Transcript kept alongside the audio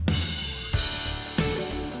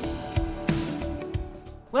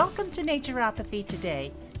Welcome to Naturopathy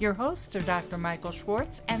Today. Your hosts are Dr. Michael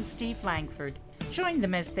Schwartz and Steve Langford. Join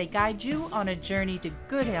them as they guide you on a journey to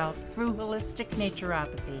good health through holistic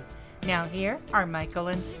naturopathy. Now here are Michael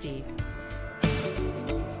and Steve.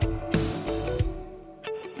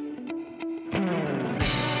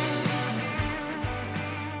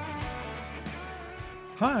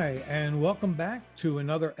 Hi, and welcome back to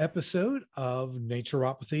another episode of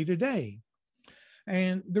Naturopathy Today.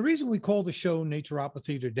 And the reason we call the show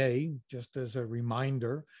Naturopathy Today, just as a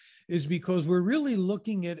reminder, is because we're really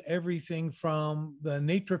looking at everything from the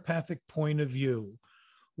naturopathic point of view,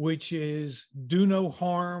 which is do no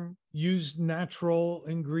harm, use natural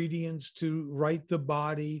ingredients to right the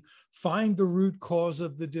body, find the root cause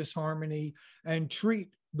of the disharmony, and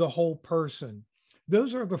treat the whole person.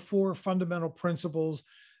 Those are the four fundamental principles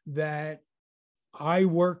that I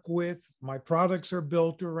work with, my products are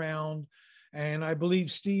built around, and I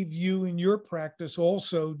believe, Steve, you in your practice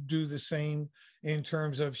also do the same in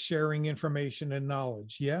terms of sharing information and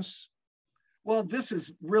knowledge, yes? Well, this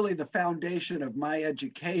is really the foundation of my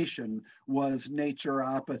education was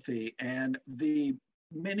naturopathy and the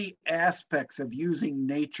many aspects of using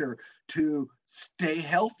nature to stay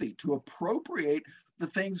healthy, to appropriate the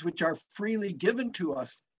things which are freely given to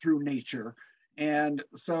us through nature. And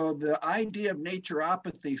so the idea of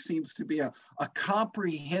naturopathy seems to be a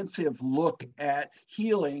comprehensive look at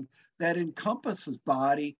healing that encompasses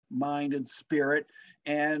body, mind, and spirit,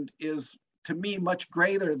 and is to me much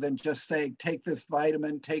greater than just saying, take this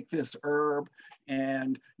vitamin, take this herb,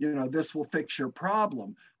 and this will fix your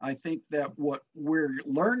problem. I think that what we're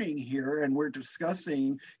learning here and we're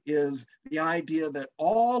discussing is the idea that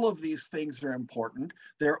all of these things are important.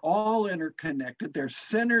 They're all interconnected. There's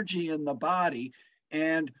synergy in the body.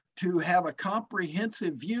 And to have a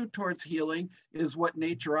comprehensive view towards healing is what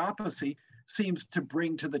naturopathy seems to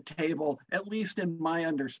bring to the table, at least in my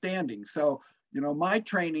understanding. So, my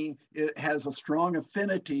training, it has a strong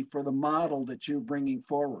affinity for the model that you're bringing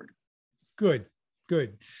forward. Good.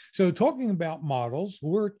 So talking about models,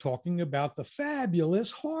 we're talking about the fabulous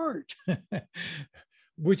heart,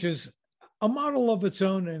 which is a model of its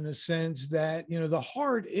own in a sense that, the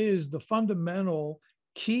heart is the fundamental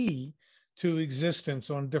key to existence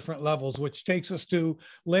on different levels, which takes us to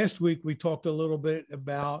last week. We talked a little bit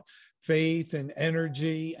about faith and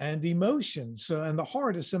energy and emotions. And the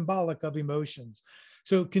heart is symbolic of emotions.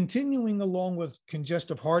 So continuing along with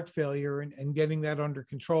congestive heart failure and getting that under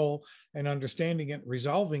control and understanding it,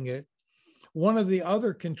 resolving it, one of the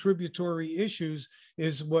other contributory issues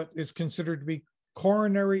is what is considered to be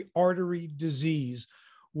coronary artery disease,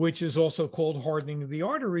 which is also called hardening of the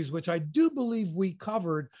arteries, which I do believe we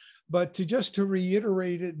covered, but to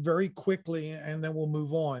reiterate it very quickly, and then we'll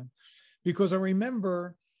move on, because I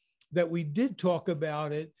remember that we did talk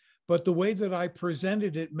about it, but the way that I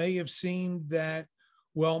presented it may have seemed that,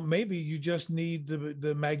 well, maybe you just need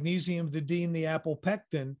the magnesium, the D, and the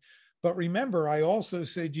apopectin. But remember, I also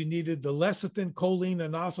said you needed the lecithin, choline,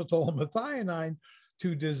 inositol, and methionine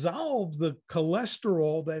to dissolve the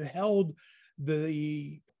cholesterol that held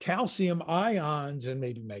the calcium ions and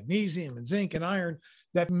maybe magnesium and zinc and iron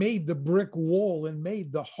that made the brick wall and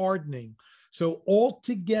made the hardening. So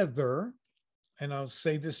altogether, and I'll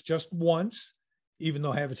say this just once, even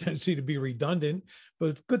though I have a tendency to be redundant, but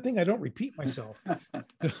it's a good thing I don't repeat myself.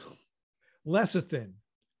 Lecithin,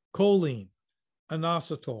 choline,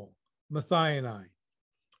 inositol, methionine,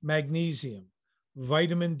 magnesium,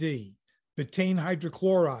 vitamin D, betaine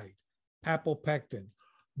hydrochloride, apopectin.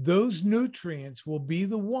 Those nutrients will be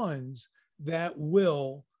the ones that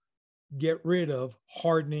will get rid of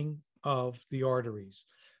hardening of the arteries.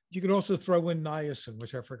 You could also throw in niacin,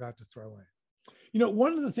 which I forgot to throw in.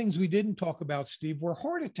 One of the things we didn't talk about, Steve, were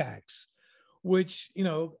heart attacks, which,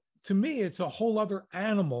 to me, it's a whole other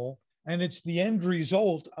animal, and it's the end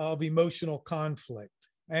result of emotional conflict.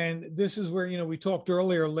 And this is where, we talked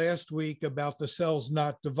earlier last week about the cells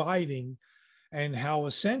not dividing and how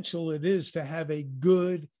essential it is to have a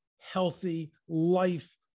good, healthy,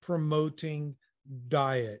 life-promoting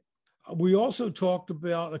diet. We also talked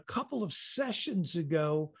about a couple of sessions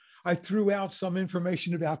ago, I threw out some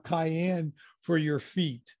information about cayenne for your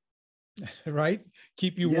feet, right?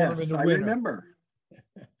 Keep you warm in the winter. I remember.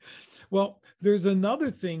 Well, there's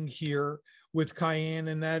another thing here with cayenne,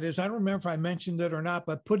 and that is, I don't remember if I mentioned it or not,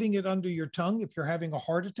 but putting it under your tongue if you're having a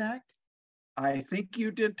heart attack. I think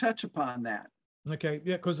you did touch upon that. Okay,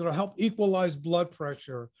 yeah, because it'll help equalize blood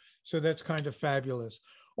pressure. So that's kind of fabulous.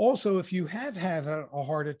 Also, if you have had a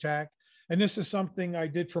heart attack, and this is something I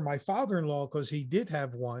did for my father-in-law because he did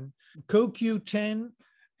have one, CoQ10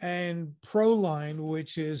 and proline,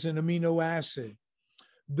 which is an amino acid.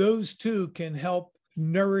 Those two can help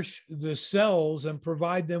nourish the cells and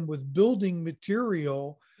provide them with building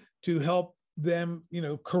material to help them,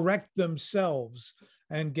 correct themselves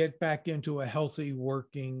and get back into a healthy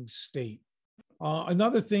working state.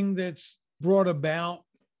 Another thing that's brought about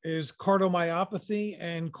is cardiomyopathy,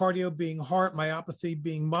 and cardio being heart, myopathy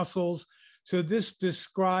being muscles. So this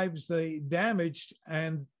describes the damage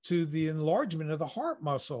and to the enlargement of the heart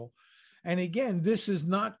muscle. And again, this is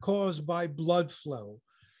not caused by blood flow.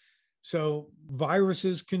 So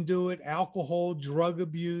viruses can do it, alcohol, drug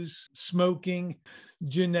abuse, smoking,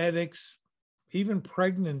 genetics, even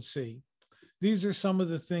pregnancy. These are some of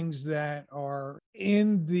the things that are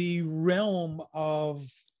in the realm of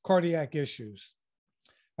cardiac issues.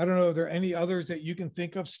 I don't know, are there any others that you can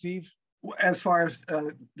think of, Steve? As far as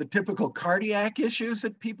the typical cardiac issues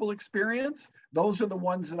that people experience, those are the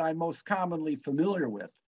ones that I'm most commonly familiar with.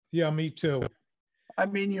 Yeah, me too. I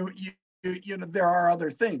mean, there are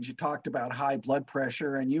other things. You talked about high blood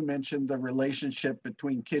pressure, and you mentioned the relationship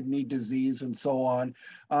between kidney disease and so on.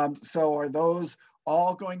 So are those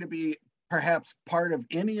all going to be perhaps part of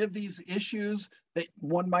any of these issues that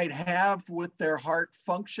one might have with their heart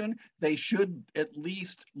function? They should at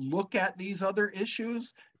least look at these other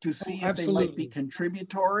issues to see if they might be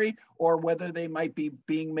contributory or whether they might be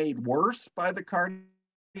being made worse by the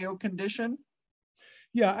cardio condition.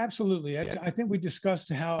 Yeah, absolutely. I think we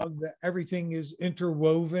discussed how everything is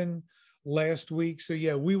interwoven last week. So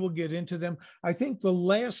yeah, we will get into them. I think the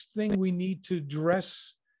last thing we need to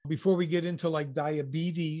address before we get into like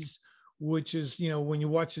diabetes, which is, when you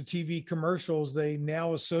watch the TV commercials, they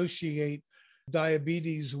now associate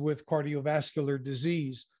diabetes with cardiovascular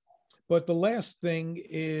disease. But the last thing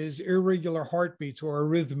is irregular heartbeats or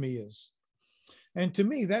arrhythmias. And to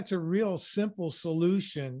me, that's a real simple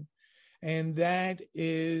solution. And that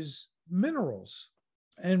is minerals.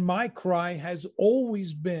 And my cry has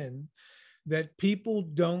always been that people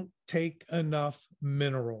don't take enough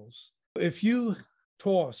minerals. If you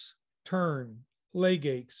toss, turn, leg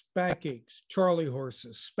aches, back aches, Charlie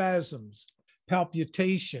horses, spasms,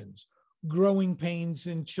 palpitations, growing pains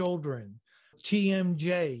in children,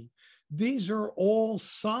 TMJ, these are all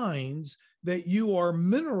signs that you are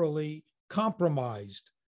minerally compromised.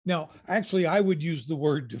 Now, actually, I would use the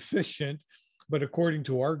word deficient, but according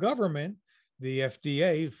to our government, the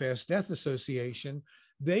FDA, Fast Death Association,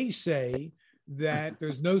 they say that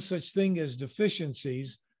there's no such thing as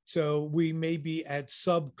deficiencies. So we may be at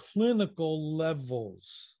subclinical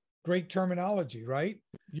levels. Great terminology, right?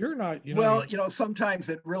 You're not, Well, sometimes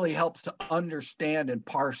it really helps to understand and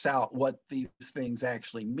parse out what these things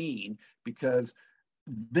actually mean, because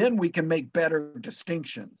then we can make better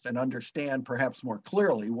distinctions and understand perhaps more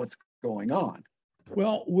clearly what's going on.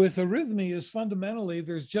 Well, with arrhythmias, fundamentally,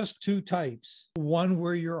 there's just two types. One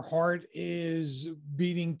where your heart is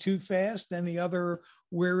beating too fast, and the other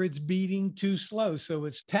where it's beating too slow. So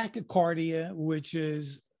it's tachycardia, which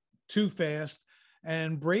is too fast,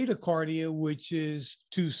 and bradycardia, which is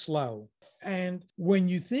too slow. And when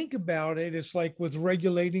you think about it, it's like with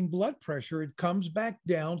regulating blood pressure, it comes back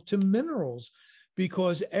down to minerals,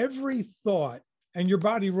 because every thought, and your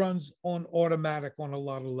body runs on automatic on a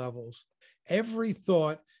lot of levels, every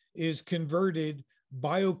thought is converted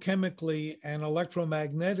biochemically and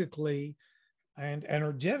electromagnetically and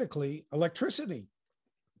energetically, electricity.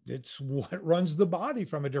 It's what runs the body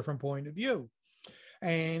from a different point of view.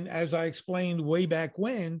 And as I explained way back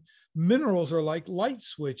when, minerals are like light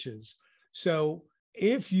switches. So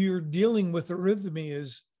if you're dealing with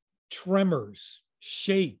arrhythmias, tremors,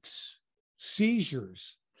 shakes,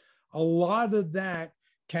 seizures, a lot of that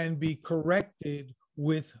can be corrected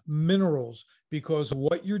with minerals, because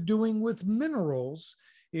what you're doing with minerals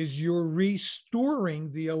is you're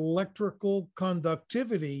restoring the electrical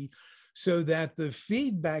conductivity so that the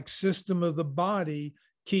feedback system of the body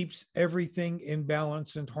keeps everything in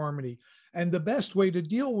balance and harmony. And the best way to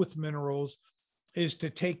deal with minerals is to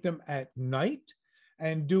take them at night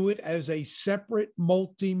and do it as a separate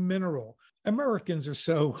multi-mineral. Americans are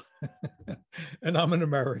so, and I'm an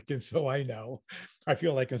American, so I know, I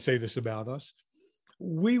feel I can say this about us.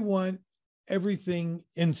 We want everything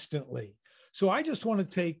instantly. So I just want to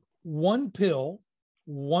take one pill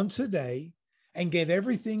once a day and get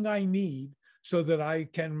everything I need so that I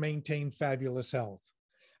can maintain fabulous health.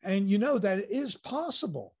 And that is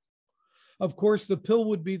possible. Of course, the pill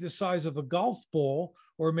would be the size of a golf ball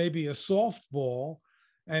or maybe a softball.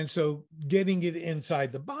 And so getting it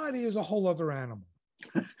inside the body is a whole other animal.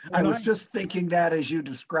 I was just thinking that as you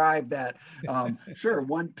described that. Sure,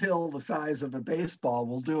 one pill the size of a baseball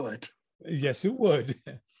will do it. Yes, it would.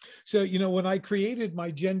 So, when I created my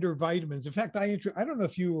gender vitamins, in fact, I don't know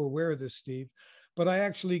if you were aware of this, Steve, but I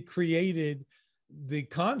actually created the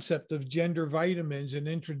concept of gender vitamins and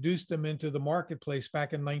introduced them into the marketplace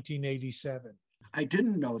back in 1987. I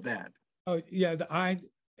didn't know that. Oh yeah,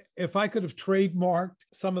 if I could have trademarked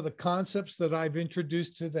some of the concepts that I've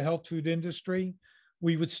introduced to the health food industry,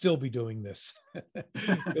 we would still be doing this.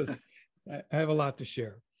 Because I have a lot to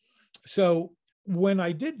share. So when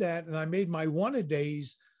I did that and I made my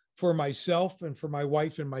one-a-days for myself and for my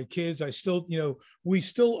wife and my kids, I still, we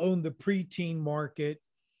still own the preteen market.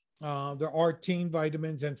 There are teen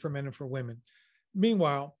vitamins and for men and for women.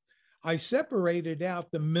 Meanwhile, I separated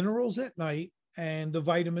out the minerals at night and the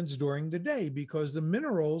vitamins during the day, because the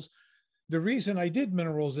minerals, the reason I did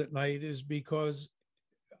minerals at night is because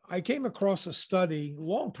I came across a study a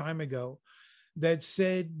long time ago that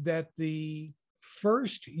said that the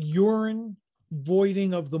first urine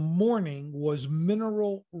voiding of the morning was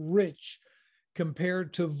mineral rich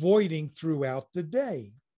compared to voiding throughout the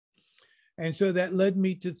day. And so that led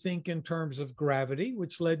me to think in terms of gravity,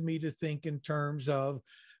 which led me to think in terms of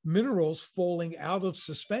minerals falling out of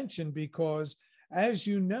suspension, because as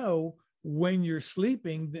you know, when you're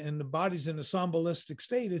sleeping and the body's in a somnambulistic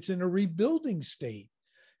state, it's in a rebuilding state.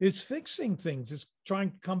 It's fixing things. It's trying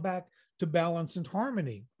to come back to balance and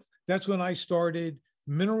harmony. That's when I started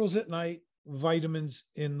minerals at night, vitamins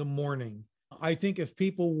in the morning. I think if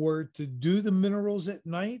people were to do the minerals at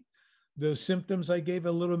night, those symptoms I gave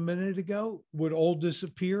a little minute ago would all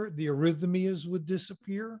disappear. The arrhythmias would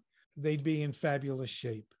disappear. They'd be in fabulous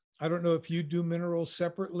shape. I don't know if you do minerals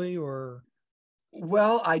separately or...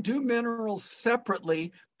 Well, I do minerals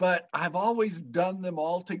separately, but I've always done them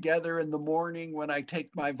all together in the morning when I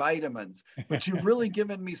take my vitamins. But you've really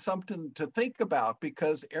given me something to think about,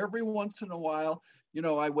 because every once in a while,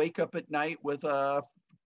 I wake up at night with a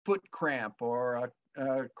foot cramp or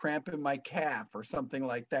a cramp in my calf or something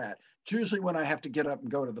like that. It's usually when I have to get up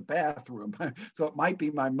and go to the bathroom. So it might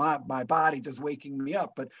be my body just waking me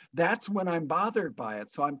up, but that's when I'm bothered by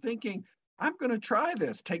it. So I'm thinking, I'm going to try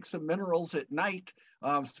this, take some minerals at night,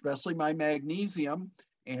 especially my magnesium,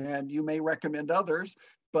 and you may recommend others,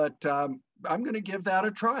 but I'm going to give that a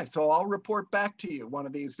try. So I'll report back to you one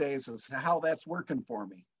of these days as to how that's working for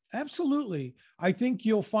me. Absolutely. I think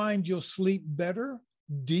you'll find you'll sleep better,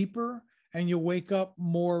 deeper, and you'll wake up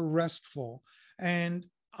more restful. And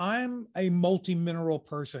I'm a multi-mineral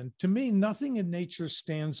person. To me, nothing in nature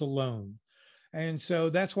stands alone. And so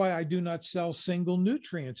that's why I do not sell single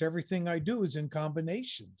nutrients. Everything I do is in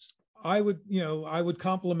combinations. I would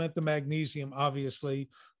complement the magnesium, obviously,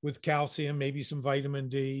 with calcium, maybe some vitamin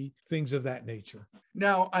D, things of that nature.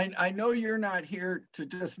 Now, I know you're not here to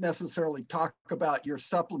just necessarily talk about your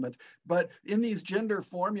supplements, but in these gender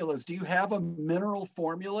formulas, do you have a mineral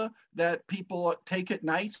formula that people take at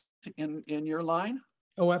night in your line?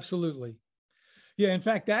 Oh, absolutely. Yeah, in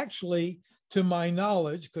fact, actually, to my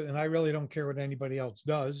knowledge, and I really don't care what anybody else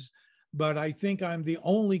does, but I think I'm the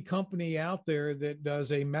only company out there that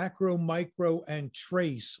does a macro, micro, and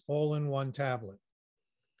trace all in one tablet.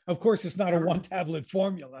 Of course, it's not a one tablet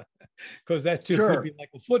formula, because that too would be like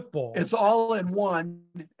a football. It's all in one,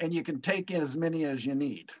 and you can take in as many as you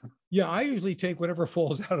need. Yeah, I usually take whatever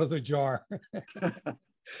falls out of the jar.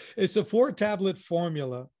 It's a 4-tablet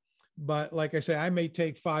formula, but like I say, I may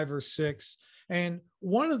take 5 or 6. And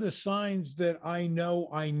one of the signs that I know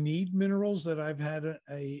I need minerals, that I've had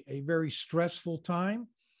a very stressful time,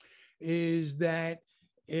 is that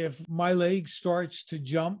if my leg starts to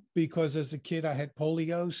jump, because as a kid I had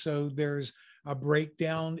polio, so there's a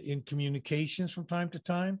breakdown in communications from time to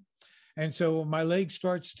time. And so when my leg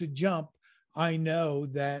starts to jump, I know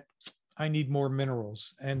that I need more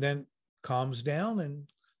minerals, and then calms down and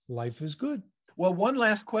life is good. Well, one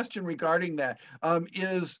last question regarding that.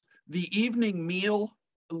 Is the evening meal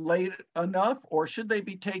late enough, or should they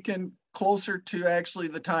be taken closer to actually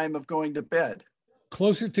the time of going to bed?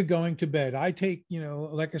 Closer to going to bed. I take,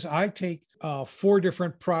 like I said, I take 4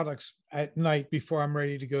 different products at night before I'm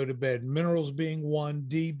ready to go to bed. Minerals being one,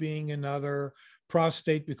 D being another,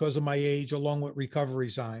 prostate because of my age, along with recovery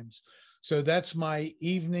zymes. So that's my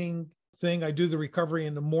evening thing. I do the recovery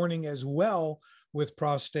in the morning as well with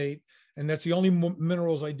prostate. And that's the only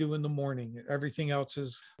minerals I do in the morning. Everything else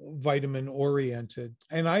is vitamin oriented.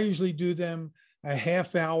 And I usually do them a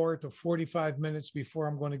half hour to 45 minutes before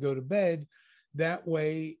I'm going to go to bed. That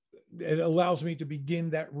way, it allows me to begin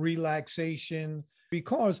that relaxation,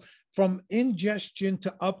 because from ingestion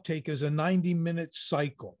to uptake is a 90-minute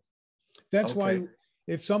cycle. That's why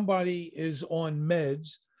if somebody is on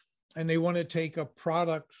meds and they want to take a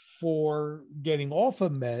product for getting off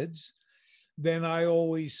of meds, then I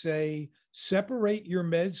always say, separate your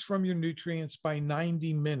meds from your nutrients by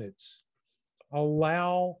 90 minutes.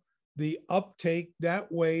 Allow the uptake.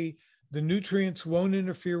 That way, The nutrients won't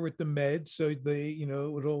interfere with the meds, so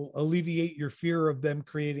it'll alleviate your fear of them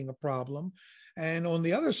creating a problem. And on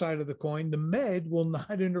the other side of the coin, the med will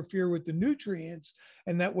not interfere with the nutrients,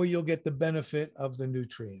 and that way you'll get the benefit of the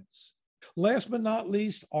nutrients. Last but not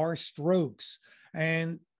least are strokes.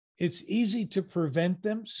 And it's easy to prevent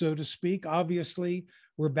them, so to speak. Obviously,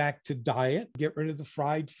 we're back to diet. Get rid of the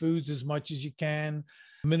fried foods as much as you can.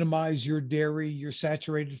 Minimize your dairy, your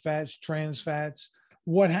saturated fats, trans fats.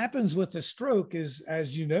 What happens with a stroke is,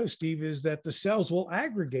 as you know, Steve, is that the cells will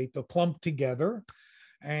aggregate, they'll clump together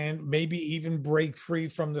and maybe even break free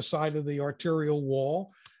from the side of the arterial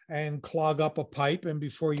wall and clog up a pipe. And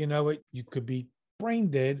before you know it, you could be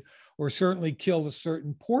brain dead or certainly kill a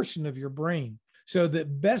certain portion of your brain. So the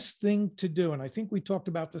best thing to do, and I think we talked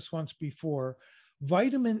about this once before,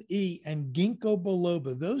 vitamin E and ginkgo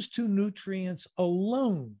biloba, those two nutrients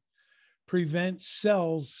alone prevent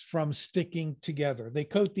cells from sticking together. They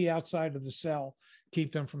coat the outside of the cell,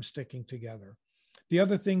 keep them from sticking together. The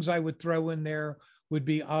other things I would throw in there would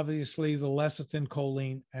be obviously the lecithin,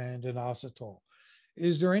 choline, and inositol.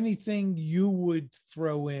 Is there anything you would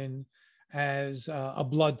throw in as a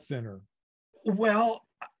blood thinner? Well,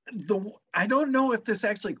 I don't know if this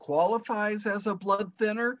actually qualifies as a blood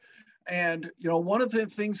thinner. And, one of the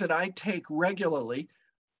things that I take regularly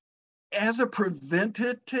as a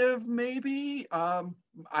preventative, maybe,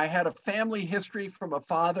 I had a family history from a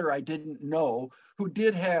father I didn't know who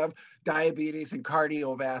did have diabetes and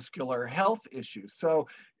cardiovascular health issues. So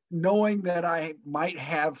knowing that I might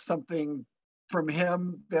have something from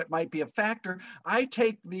him that might be a factor, I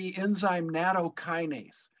take the enzyme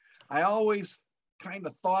nattokinase. I always kind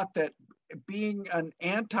of thought that being an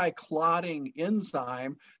anti-clotting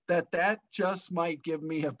enzyme, that just might give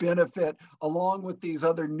me a benefit along with these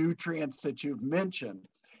other nutrients that you've mentioned.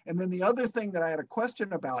 And then the other thing that I had a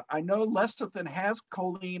question about, I know lecithin has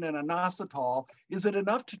choline and inositol. Is it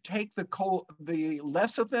enough to take the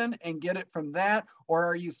lecithin and get it from that? Or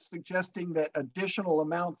are you suggesting that additional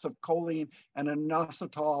amounts of choline and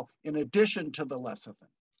inositol in addition to the lecithin?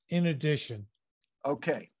 In addition.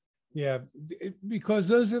 Okay. Yeah, because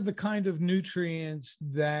those are the kind of nutrients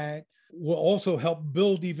that will also help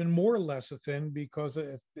build even more lecithin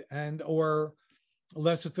or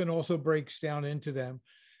lecithin also breaks down into them.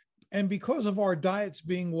 And because of our diets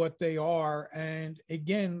being what they are, and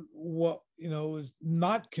again, what is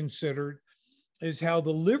not considered is how the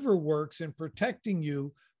liver works in protecting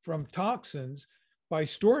you from toxins by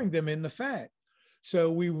storing them in the fat.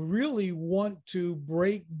 So we really want to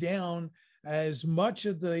break down as much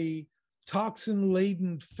of the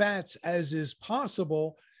toxin-laden fats as is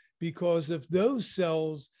possible, because if those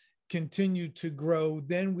cells continue to grow,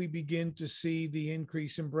 then we begin to see the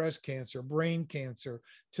increase in breast cancer, brain cancer,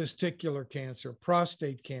 testicular cancer,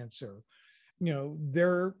 prostate cancer.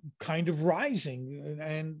 They're kind of rising.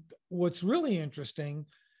 And what's really interesting,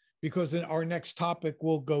 because in our next topic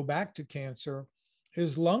we'll go back to cancer,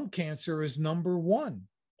 is lung cancer is number one.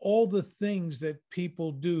 All the things that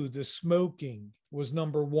people do, the smoking was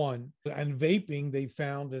number one, and vaping they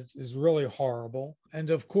found is really horrible. And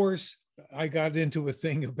of course, I got into a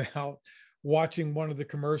thing about watching one of the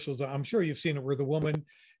commercials. I'm sure you've seen it, where the woman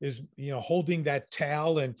is, holding that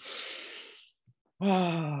towel and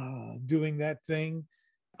doing that thing.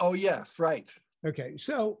 Oh, yes, right. Okay.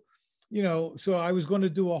 So I was going to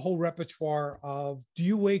do a whole repertoire of, do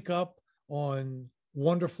you wake up on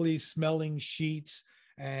wonderfully smelling sheets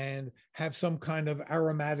and have some kind of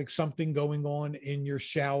aromatic something going on in your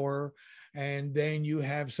shower, and then you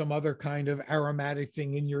have some other kind of aromatic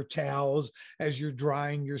thing in your towels as you're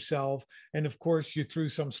drying yourself, and of course you threw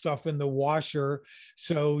some stuff in the washer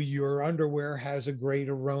so your underwear has a great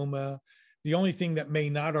aroma. The only thing that may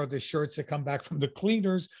not are the shirts that come back from the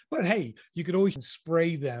cleaners, but hey, you could always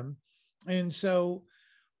spray them. And so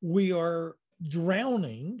we are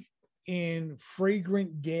drowning in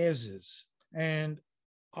fragrant gases. And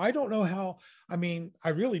I don't know how, I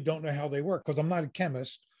really don't know how they work, because I'm not a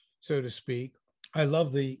chemist, so to speak. I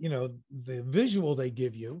love the visual they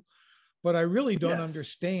give you, but I really don't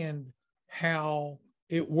understand how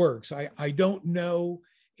it works. I don't know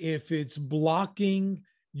if it's blocking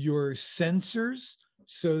your sensors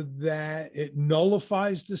so that it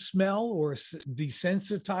nullifies the smell or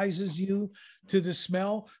desensitizes you to the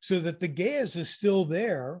smell, so that the gas is still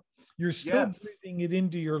there. You're still breathing it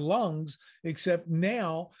into your lungs, except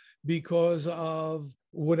now, because of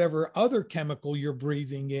whatever other chemical you're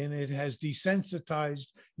breathing in, it has desensitized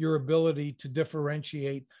your ability to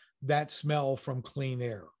differentiate that smell from clean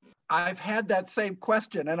air. I've had that same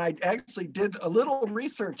question, and I actually did a little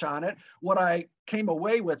research on it. What I came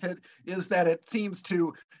away with it is that it seems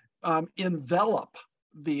to envelop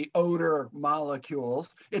the odor molecules.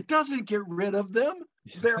 It doesn't get rid of them.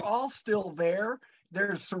 They're all still there.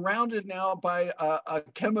 They're surrounded now by a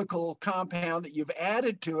chemical compound that you've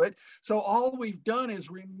added to it. So all we've done is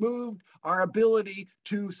removed our ability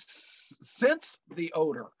to sense the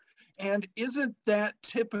odor. And isn't that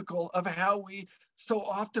typical of how we so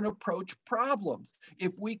often approach problems?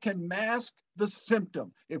 If we can mask the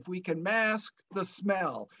symptom, if we can mask the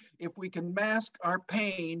smell, if we can mask our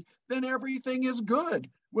pain, then everything is good.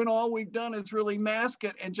 When all we've done is really mask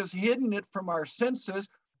it and just hidden it from our senses,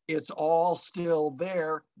 it's all still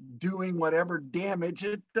there doing whatever damage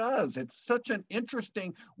it does. It's such an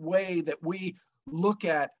interesting way that we look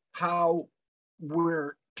at how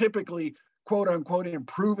we're typically, quote unquote,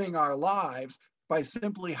 improving our lives by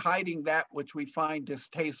simply hiding that which we find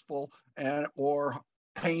distasteful and or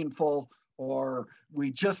painful, or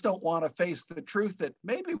we just don't want to face the truth that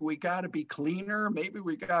maybe we got to be cleaner, maybe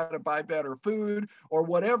we got to buy better food, or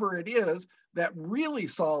whatever it is that really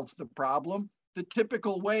solves the problem. The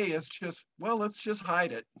typical way is just, well, let's just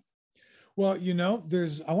hide it. Well,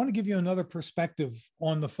 I want to give you another perspective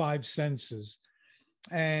on the five senses.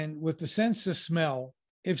 And with the sense of smell,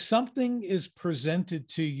 if something is presented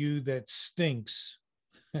to you that stinks,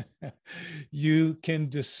 you can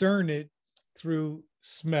discern it through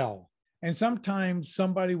smell. And sometimes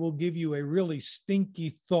somebody will give you a really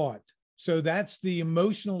stinky thought. So that's the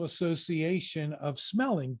emotional association of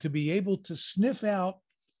smelling, to be able to sniff out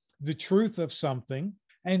the truth of something,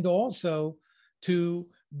 and also to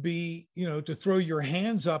be, to throw your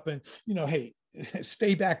hands up and, hey,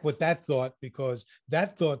 stay back with that thought, because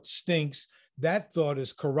that thought stinks. That thought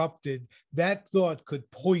is corrupted. That thought could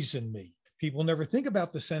poison me. People never think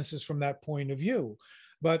about the senses from that point of view.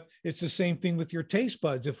 But it's the same thing with your taste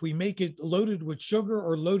buds. If we make it loaded with sugar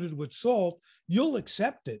or loaded with salt, you'll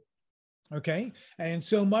accept it. Okay. And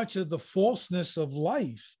so much of the falseness of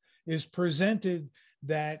life is presented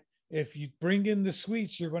that if you bring in the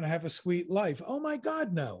sweets, you're going to have a sweet life. Oh my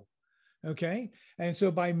God, no. Okay. And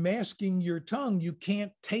so by masking your tongue, you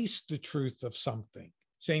can't taste the truth of something.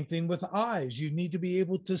 Same thing with eyes. You need to be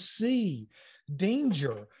able to see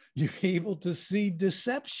danger. You're able to see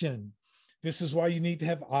deception. This is why you need to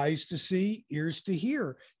have eyes to see, ears to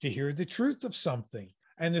hear the truth of something.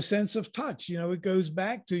 And the sense of touch, it goes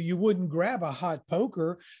back to, you wouldn't grab a hot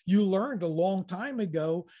poker. You learned a long time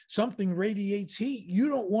ago, something radiates heat. You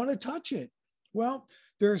don't want to touch it. Well,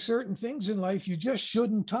 there are certain things in life you just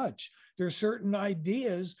shouldn't touch. There are certain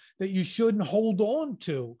ideas that you shouldn't hold on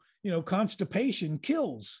to. Constipation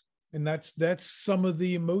kills. And that's some of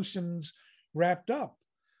the emotions wrapped up.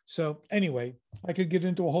 So anyway, I could get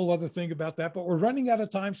into a whole other thing about that, but we're running out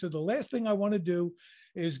of time. So the last thing I want to do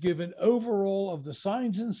is give an overall of the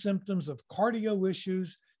signs and symptoms of cardio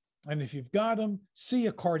issues. And if you've got them, see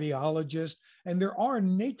a cardiologist. And there are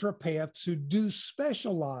naturopaths who do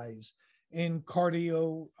specialize in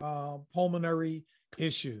cardio pulmonary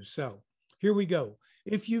issues. So here we go.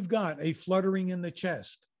 If you've got a fluttering in the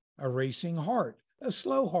chest, a racing heart, a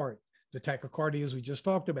slow heart, the tachycardia as we just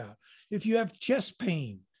talked about, if you have chest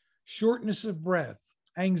pain, shortness of breath,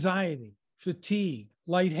 anxiety, fatigue,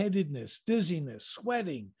 lightheadedness, dizziness,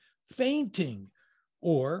 sweating, fainting,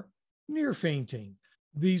 or near fainting,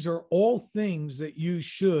 these are all things that you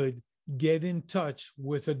should get in touch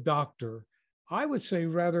with a doctor, I would say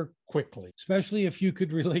rather quickly, especially if you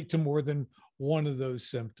could relate to more than one of those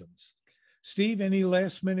symptoms. Steve, any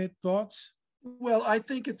last minute thoughts? Well, I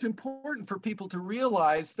think it's important for people to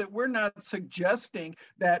realize that we're not suggesting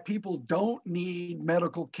that people don't need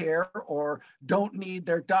medical care or don't need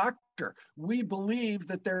their doctor. We believe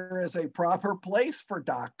that there is a proper place for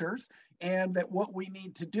doctors, and that what we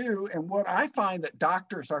need to do, and what I find that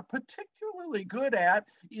doctors are particularly good at,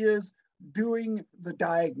 is doing the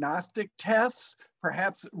diagnostic tests,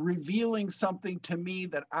 perhaps revealing something to me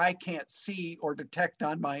that I can't see or detect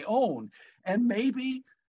on my own. And maybe,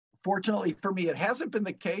 fortunately for me, it hasn't been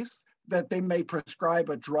the case that they may prescribe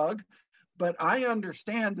a drug, but I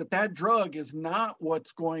understand that that drug is not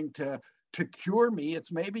what's going to cure me.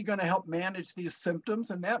 It's maybe going to help manage these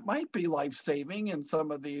symptoms, and that might be life-saving in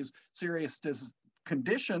some of these serious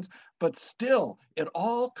conditions. But still, it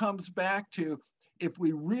all comes back to, if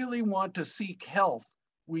we really want to seek health,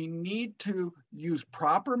 we need to use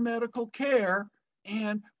proper medical care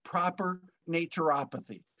and proper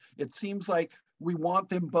naturopathy. It seems like we want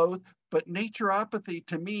them both, but naturopathy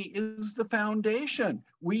to me is the foundation.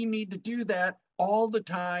 We need to do that all the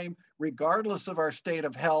time, regardless of our state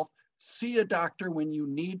of health. See a doctor when you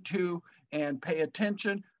need to and pay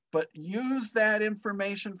attention, but use that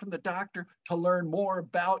information from the doctor to learn more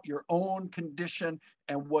about your own condition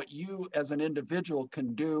and what you as an individual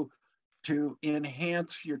can do to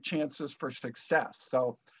enhance your chances for success.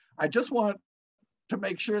 So I just want to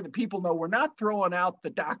make sure that people know we're not throwing out the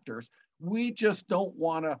doctors. We just don't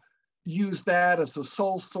want to use that as the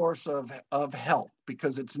sole source of health,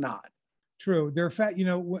 because it's not. True. They're fat.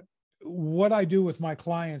 What I do with my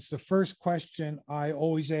clients, the first question I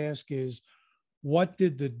always ask is, what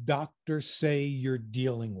did the doctor say you're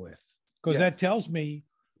dealing with? Because that tells me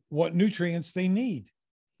what nutrients they need.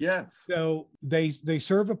 Yes. So they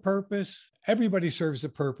serve a purpose. Everybody serves a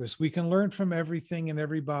purpose. We can learn from everything and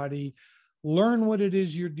everybody. Learn what it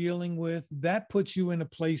is you're dealing with. That puts you in a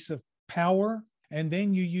place of power. And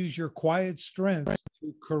then you use your quiet strength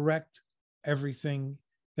to correct everything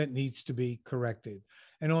that needs to be corrected.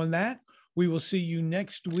 And on that, we will see you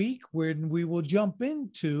next week, when we will jump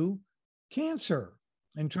into cancer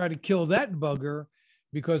and try to kill that bugger.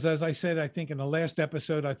 Because as I said, I think in the last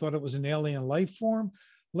episode, I thought it was an alien life form.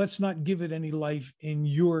 Let's not give it any life in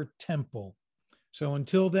your temple. So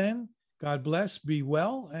until then, God bless, be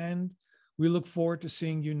well, and we look forward to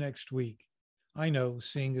seeing you next week. I know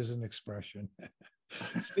seeing is an expression.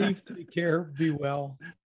 Steve, take care, be well.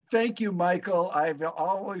 Thank you, Michael. I've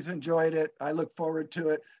always enjoyed it. I look forward to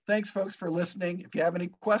it. Thanks, folks, for listening. If you have any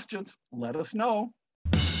questions, let us know.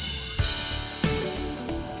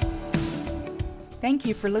 Thank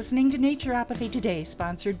you for listening to Naturopathy Today,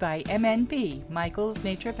 sponsored by MNP, Michael's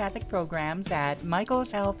Naturopathic Programs at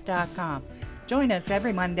michaelshealth.com. Join us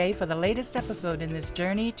every Monday for the latest episode in this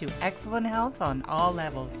journey to excellent health on all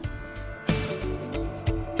levels.